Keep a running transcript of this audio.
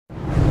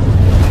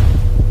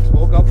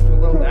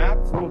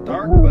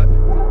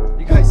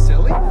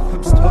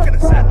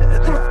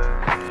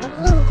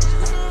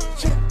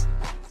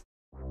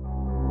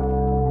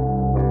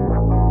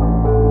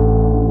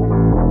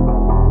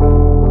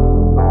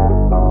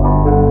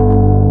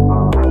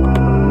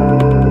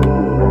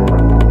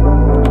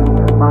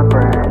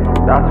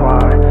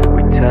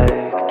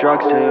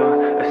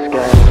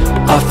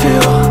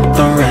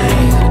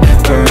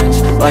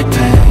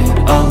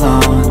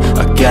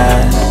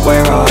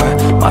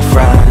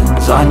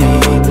I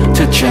need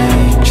to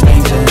change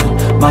things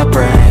in my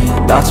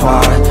brain. That's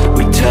why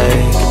we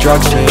take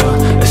drugs to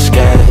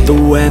escape. The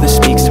weather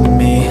speaks to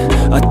me,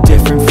 a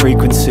different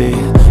frequency.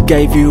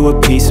 Gave you a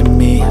piece of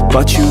me,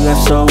 but you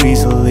left so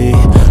easily.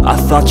 I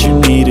thought you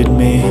needed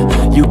me,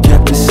 you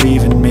kept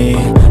deceiving me.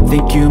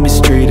 Think you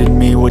mistreated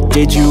me, what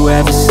did you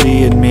ever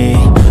see in me?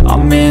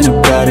 I'm in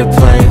a better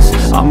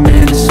place, I'm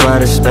in a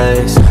sweater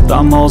space.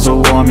 The mole's a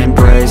warm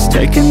embrace,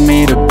 taking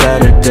me to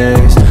better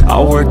days.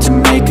 I work to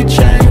make a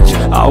change,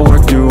 I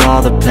work through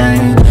all the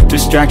pain.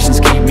 Distractions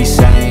keep me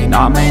sane,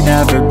 I may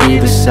never be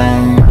the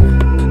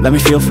same. Let me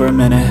feel for a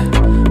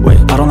minute, wait,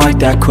 I don't like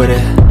that, quit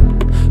it.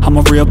 I'm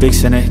a real big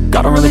cynic,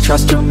 I don't really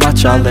trust too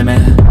much, I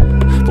limit.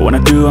 But when I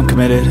do, I'm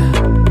committed,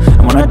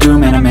 and when I do,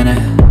 man, I'm in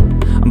it.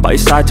 I'm by your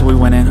side till we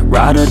winning,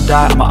 ride or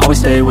die, I'ma always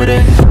stay with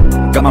it.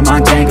 Got my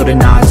mind tangled in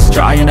knots,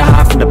 trying to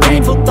hide from the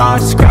painful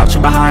thoughts.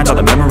 Crouching behind all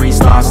the memories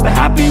lost, the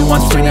happy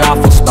ones between the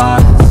awful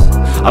spots.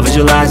 I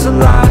visualize a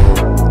lie,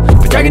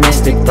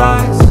 protagonistic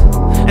thoughts,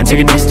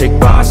 antagonistic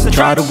boss. I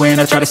try to win,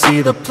 I try to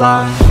see the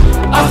plot.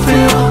 I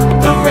feel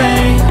the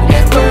rain,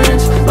 it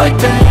burns like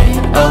pain.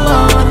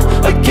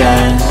 Alone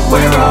again,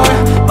 where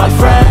are my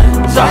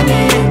friends? I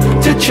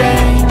need to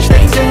change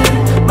things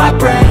in my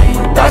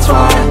brain. That's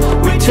why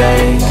we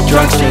take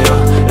drugs to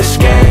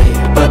escape,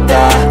 but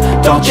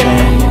that don't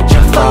change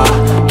a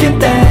fucking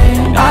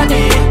thing. I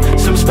need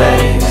some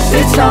space,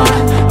 it's not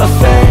a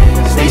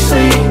phase. These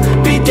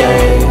sleepy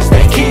days,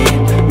 they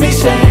keep me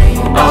sane.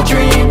 I'll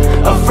dream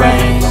of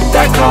rain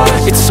that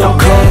cause. It's so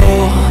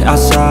cold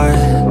outside,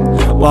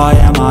 why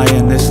am I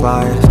in this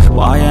life?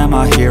 Why am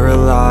I here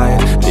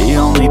alive? The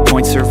only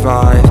point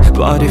survive.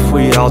 But if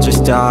we all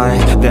just die,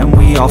 then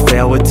we all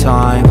fail with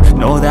time.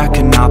 No, that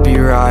cannot be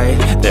right,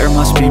 there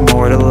must be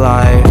more to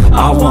life.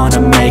 I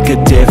wanna make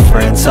a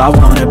difference, I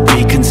wanna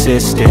be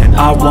consistent,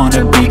 I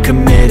wanna be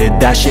committed.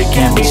 That shit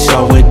can be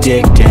so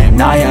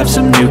addicting. I have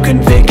some new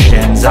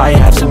convictions, I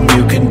have some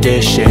new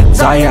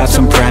conditions, I have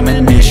some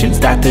premonitions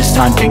that this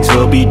time things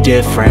will be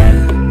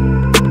different.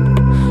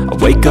 I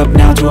wake up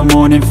now to a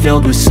morning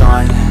filled with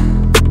sun.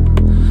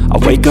 I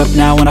wake up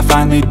now and I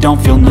finally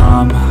don't feel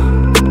numb.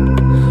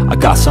 I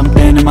got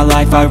something in my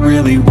life I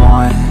really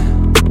want,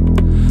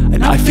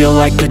 and I feel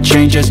like the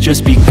change has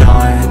just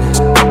begun.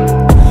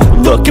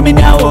 Look at me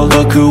now, oh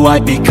look who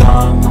I've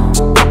become.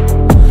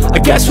 I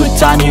guess with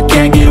time you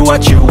can get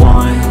what you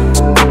want.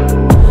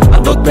 I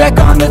look back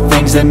on the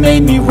things that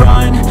made me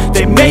run.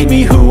 They made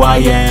me who I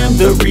am,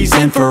 the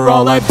reason for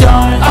all I've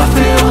done. I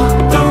feel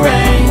the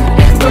rain,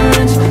 it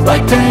burns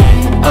like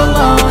pain.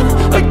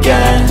 Alone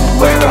again,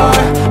 where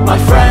are my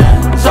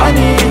friends? I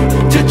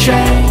need to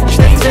change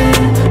things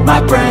in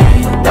my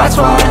brain. That's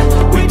why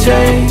we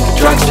take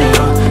drugs to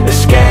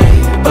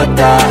escape, but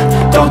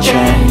that don't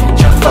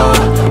change a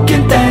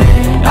fucking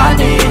thing. I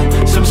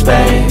need some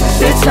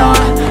space, it's not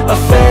a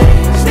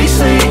phase. These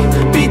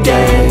sleepy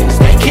days,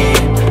 they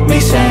keep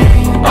me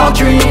sane. I'll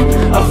dream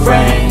of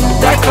rain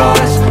that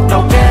cause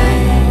no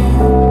pain.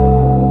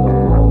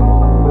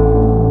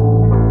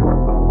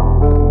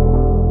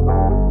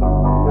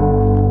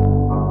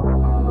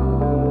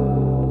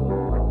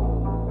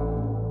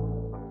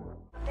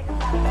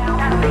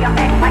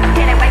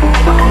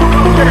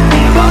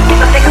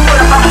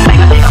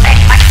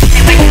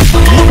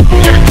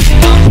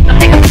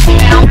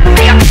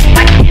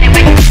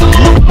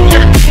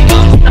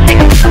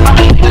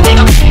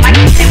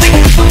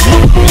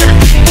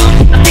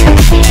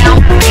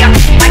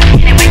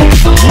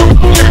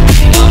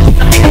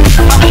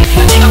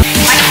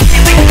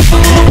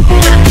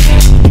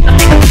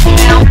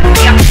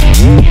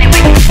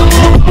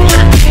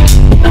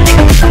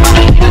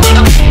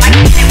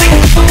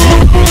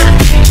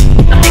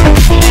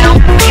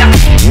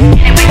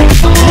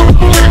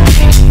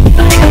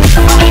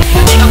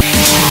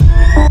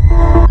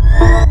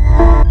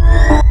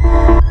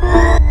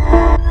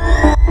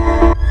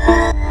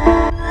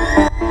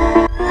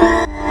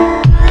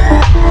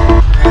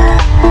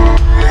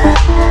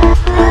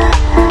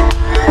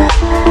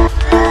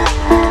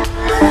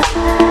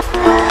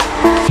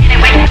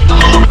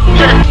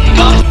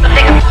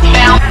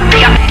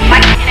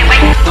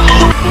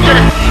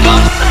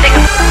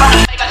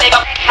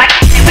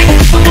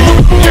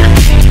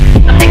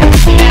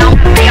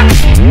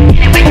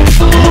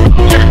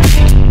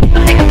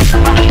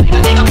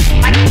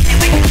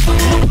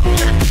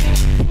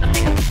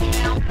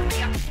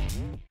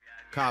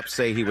 Cops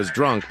say he was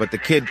drunk, but the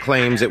kid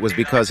claims it was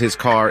because his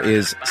car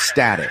is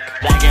static.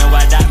 Black and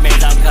white, that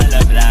means I'm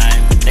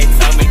colorblind.